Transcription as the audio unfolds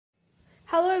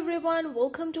Hello everyone,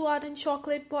 welcome to Art and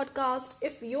Chocolate podcast.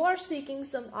 If you are seeking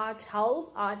some art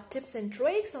help, art tips and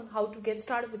tricks on how to get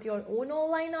started with your own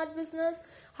online art business,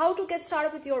 how to get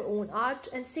started with your own art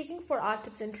and seeking for art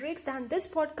tips and tricks, then this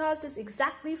podcast is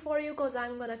exactly for you because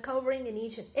I'm going to covering in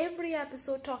each and every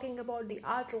episode talking about the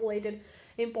art related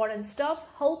important stuff,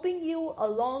 helping you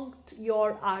along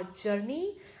your art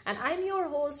journey. And I'm your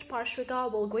host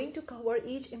Parshvika. We're going to cover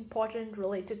each important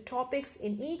related topics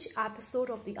in each episode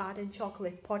of the Art and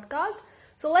Chocolate podcast.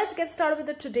 So let's get started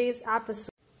with today's episode.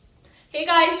 Hey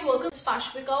guys, welcome to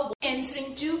Parshvika.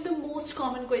 Answering to the most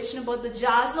common question about the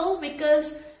Jazzle,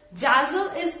 because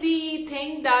Jazzle is the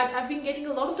thing that I've been getting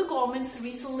a lot of the comments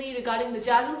recently regarding the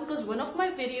Jazzle, because one of my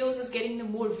videos is getting the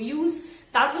more views.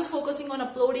 That was focusing on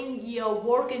uploading your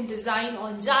work and design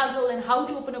on Jazzle and how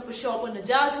to open up a shop on a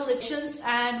Jazzle,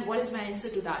 and what is my answer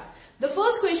to that. The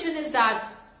first question is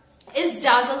that, is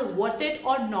Jazzle worth it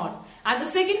or not? And the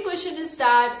second question is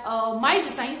that my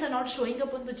designs are not showing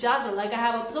up on the Jazzle. Like I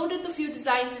have uploaded the few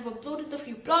designs, I've uploaded the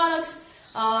few products.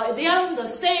 They are on the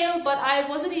sale, but I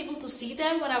wasn't able to see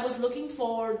them when I was looking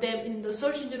for them in the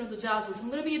search engine of the Jazzle. So I'm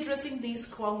going to be addressing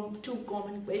these two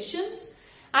common questions.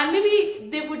 And maybe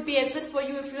they would be answered for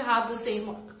you if you have the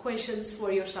same questions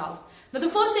for yourself. Now the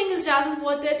first thing, is Jazzle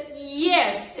worth it?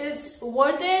 Yes, it's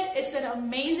worth it. It's an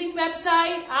amazing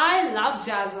website. I love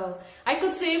Jazzle. I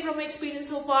could say from my experience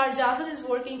so far, Jazzle is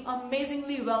working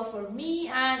amazingly well for me.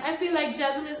 And I feel like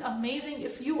Jazzle is amazing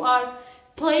if you are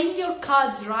playing your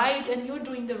cards right and you're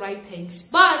doing the right things.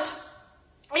 But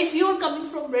if you're coming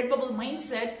from Redbubble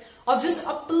mindset of just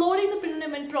uploading the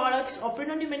print-on-demand products or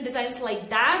print-on-demand designs like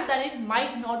that, then it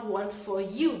might not work for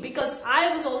you, because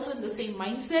I was also in the same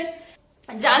mindset.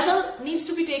 Jazzle needs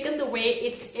to be taken the way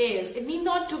it is. It need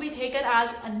not to be taken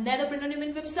as another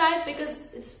print-on-demand website, because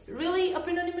it's really a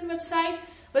print-on-demand website.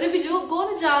 But if you do go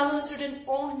on a Jazzle, it's written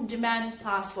on-demand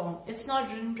platform. It's not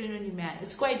written print-on-demand.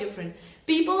 It's quite different.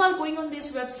 People are going on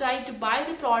this website to buy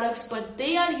the products, but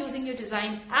they are using your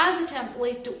design as a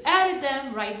template to edit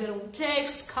them, write their own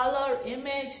text, color,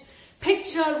 image,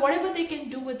 picture, whatever they can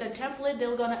do with the template,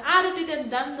 they're gonna edit it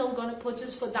and then they're gonna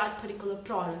purchase for that particular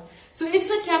product. So it's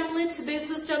a templates-based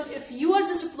system. If you are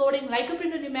just uploading like a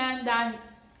print-on-demand, then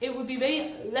it would be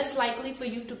very less likely for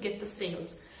you to get the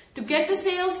sales. To get the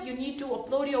sales, you need to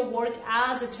upload your work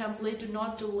as a template to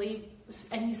not to leave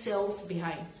any sales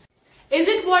behind. Is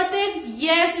it worth it?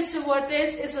 Yes, it's worth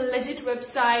it. It's a legit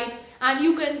website, and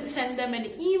you can send them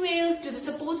an email to the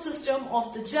support system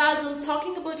of the Jazzle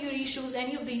talking about your issues,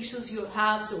 any of the issues you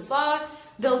have so far.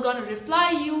 They're gonna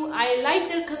reply you. I like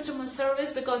their customer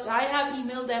service because I have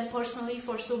emailed them personally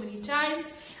for so many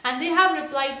times, and they have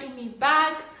replied to me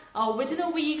back within a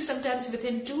week, sometimes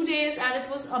within 2 days, and it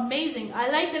was amazing. I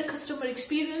like their customer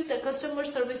experience. Their customer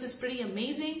service is pretty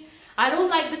amazing. I don't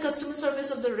like the customer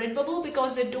service of the Redbubble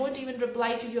because they don't even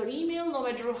reply to your email, no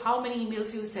matter how many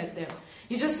emails you send them.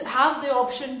 You just have the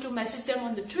option to message them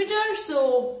on the Twitter.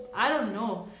 So I don't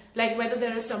know, like whether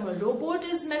there is some robot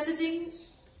is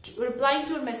replying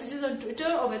to your messages on Twitter,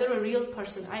 or whether a real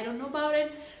person. I don't know about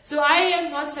it. So I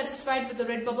am not satisfied with the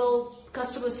Redbubble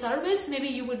customer service. Maybe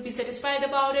you would be satisfied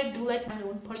about it. Do let my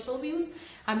own personal views.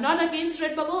 I'm not against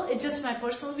Redbubble. It's just my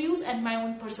personal views and my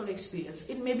own personal experience.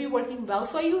 It may be working well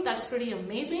for you. That's pretty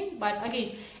amazing. But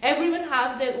again, everyone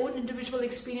has their own individual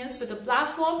experience with the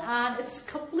platform, and it's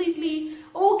completely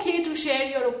okay to share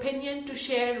your opinion, to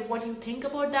share what you think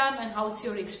about them and how it's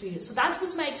your experience. So that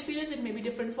was my experience. It may be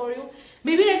different for you.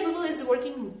 Maybe Redbubble is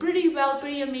working pretty well,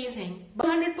 pretty amazing.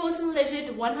 100%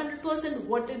 legit, 100%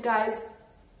 worth it, guys.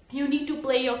 You need to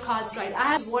play your cards right.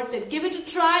 It's worth it. Give it a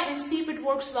try and see if it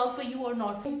works well for you or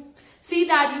not. See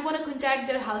that you want to contact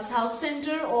their help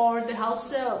center or the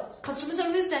customer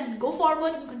service, then go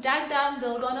forward and contact them.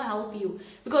 They're gonna help you,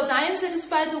 because I am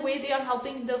satisfied the way they are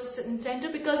helping the center.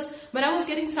 Because when I was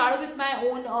getting started with my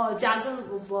own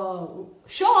Jazzle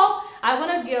shop, I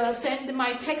want to send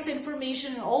my text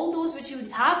information and all those which you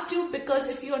have to, because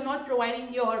if you are not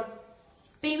providing your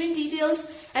payment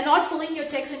details and not filling your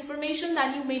text information,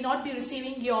 then you may not be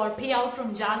receiving your payout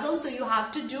from Jazzle. So you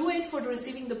have to do it for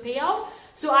receiving the payout.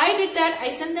 So I did that. I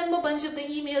sent them a bunch of the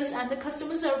emails, and the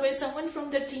customer service, someone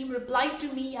from their team replied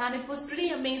to me, and it was pretty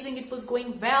amazing. It was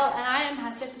going well, and I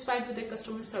am satisfied with the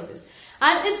customer service.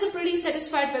 And it's a pretty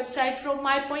satisfied website from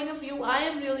my point of view. I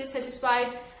am really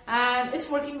satisfied, and it's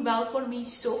working well for me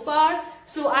so far.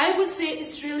 So I would say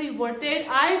it's really worth it.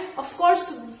 I, of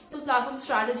course, the platform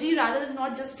strategy, rather than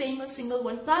not just staying on single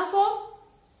one platform,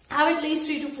 have at least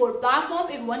 3 to 4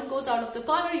 platforms. If one goes out of the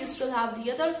corner, you still have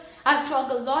the other. I've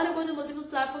talked a lot about the multiple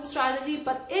platform strategy,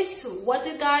 but it's worth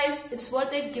it, guys. It's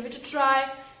worth it. Give it a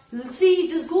try. See,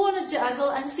 just go on a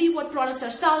Zazzle and see what products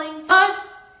are selling. But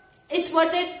it's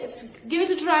worth it. Give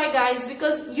it a try, guys,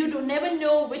 because you do never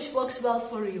know which works well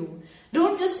for you.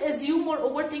 Don't just assume or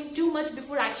overthink too much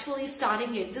before actually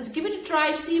starting it. Just give it a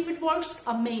try, see if it works.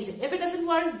 Amazing. If it doesn't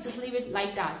work, just leave it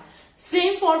like that.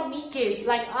 Same for me case.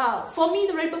 Like for me,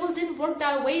 the Redbubble didn't work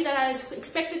that way that I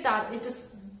expected that. It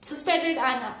just suspended,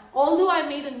 and although I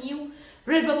made a new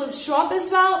Redbubble shop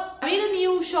as well, I made a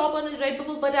new shop on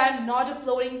Redbubble, but I'm not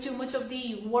uploading too much of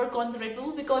the work on the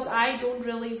Redbubble because I don't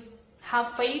really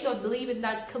have faith or believe in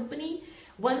that company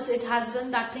once it has done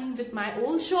that thing with my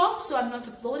old shop, so I'm not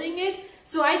uploading it.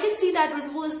 So I can see that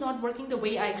Redbubble is not working the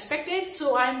way I expected,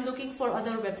 so I'm looking for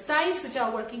other websites which are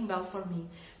working well for me.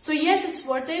 So yes, it's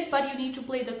worth it, but you need to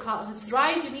play the cards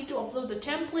right. You need to upload the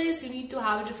templates, you need to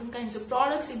have different kinds of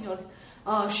products in your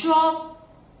shop,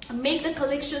 make the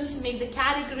collections, make the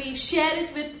category, share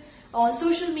it with on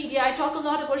social media. I talk a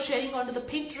lot about sharing onto the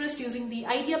Pinterest using the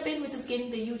idea pin, which is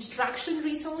getting the huge traction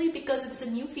recently because it's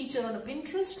a new feature on a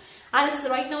Pinterest, and it's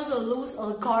right now a loose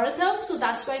algorithm, so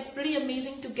that's why it's pretty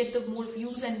amazing to get the more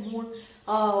views and more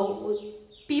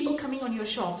people coming on your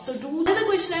shop. So another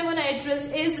question I want to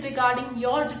address is regarding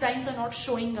your designs are not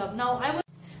showing up.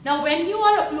 Now when you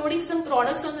are uploading some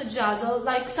products on the Zazzle,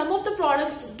 like some of the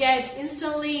products get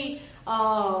instantly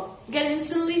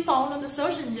found on the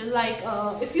search engine. Like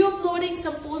if you're uploading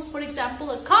some post, for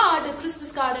example, a card, a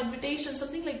Christmas card, invitation,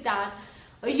 something like that,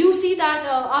 you see that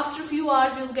after a few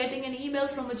hours you're getting an email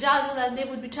from a Zazzle and they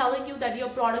would be telling you that your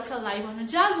products are live on a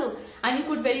Zazzle, and you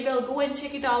could very well go and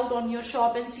check it out on your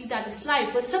shop and see that it's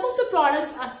live. But some of the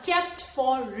products are kept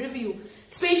for review,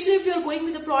 especially if you're going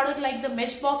with a product like the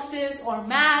mesh boxes or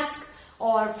mask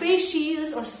or face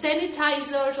shields or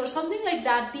sanitizers or something like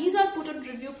that. These are put on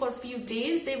review for a few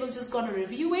days. They will just gonna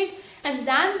review it, and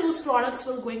then those products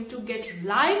will going to get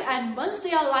live, and once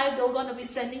they are live, they're gonna be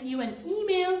sending you an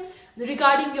email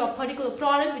regarding your particular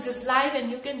product which is live,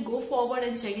 and you can go forward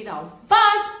and check it out.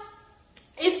 But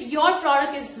if your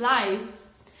product is live,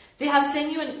 they have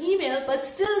sent you an email but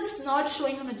still it's not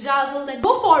showing on a Zazzle, then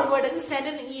go forward and send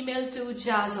an email to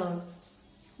Zazzle.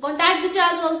 Contact the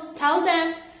Zazzle, tell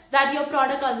them that your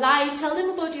product are live, tell them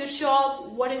about your shop,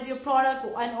 what is your product,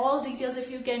 and all details. If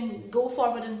you can go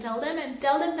forward and tell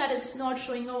them that it's not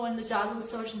showing up on the Zazzle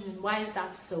search engine. Why is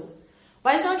that so?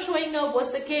 Why it's not showing up?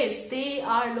 What's the case? They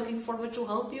are looking forward to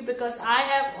help you, because I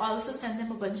have also sent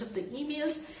them a bunch of the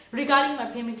emails regarding my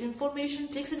payment information,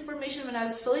 tax information. When I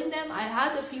was filling them, I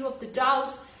had a few of the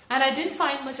doubts and I didn't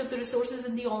find much of the resources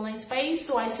in the online space.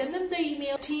 So I sent them the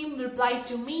email, team replied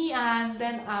to me, and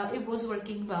then it was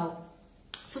working well.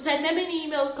 So send them an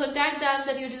email, contact them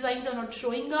that your designs are not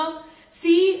showing up.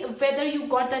 See whether you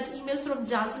got that email from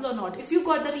Zazzle or not. If you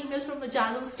got that email from the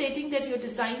Zazzle stating that your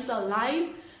designs are live,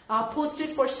 posted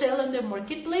for sale in their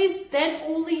marketplace, then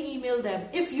only email them.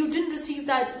 If you didn't receive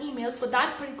that email for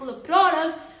that particular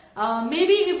product,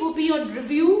 maybe it will be on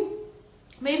review.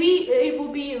 Maybe it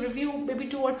will be review maybe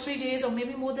 2 or 3 days, or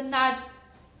maybe more than that.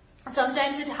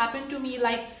 Sometimes it happened to me,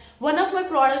 like one of my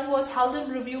product was held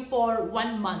in review for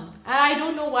 1 month, and I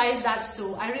don't know why is that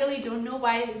so. I really don't know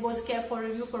why it was kept for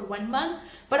review for 1 month.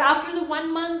 But after the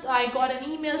 1 month, I got an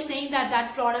email saying that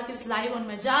that product is live on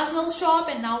my Zazzle shop,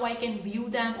 and now I can view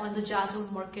them on the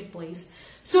Zazzle marketplace.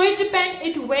 So it depends,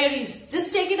 it varies.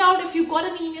 Just check it out. If you got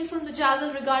an email from the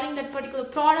Zazzle regarding that particular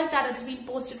product that has been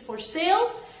posted for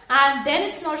sale, and then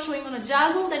it's not showing on a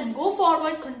Zazzle, then go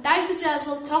forward, contact the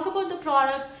Zazzle, talk about the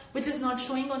product which is not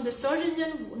showing on the search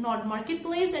engine, not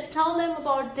marketplace, and tell them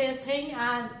about their thing,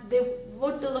 and they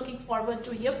would be looking forward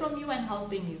to hear from you and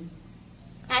helping you.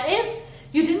 And if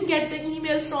you didn't get the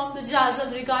email from the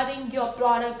Zazzle regarding your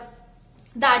product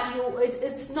that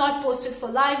it's not posted for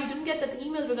live, you didn't get that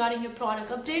email regarding your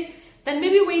product update, then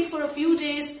maybe wait for a few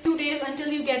days until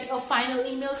you get a final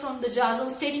email from the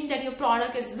Zazzle stating that your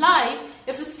product is live.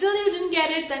 If it's still you didn't get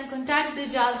it, then contact the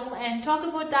Zazzle and talk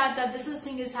about that this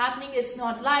thing is happening, it's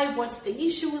not live, what's the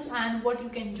issues and what you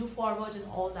can do forward and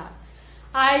all that.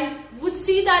 I would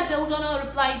see that they're gonna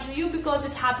reply to you because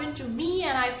it happened to me,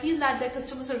 and I feel that their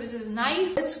customer service is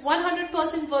nice. It's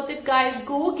 100% worth it, guys.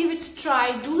 Go give it a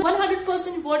try. Do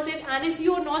 100% worth it. And if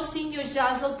you're not seeing your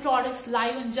Zazzle products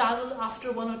live on Zazzle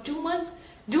after 1 or 2 months,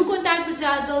 do contact the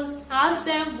Zazzle. Ask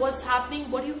them what's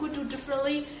happening, what you could do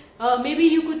differently. Maybe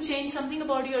you could change something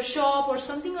about your shop or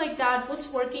something like that.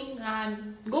 What's working,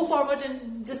 and go forward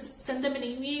and just send them an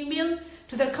email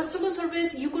to their customer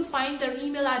service. You could find their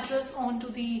email address onto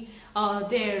the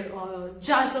their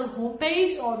Zazzle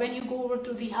homepage, or when you go over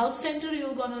to the help center,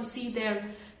 you're gonna see their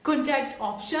contact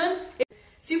option.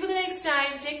 See you for the next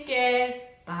time. Take care.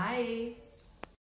 Bye.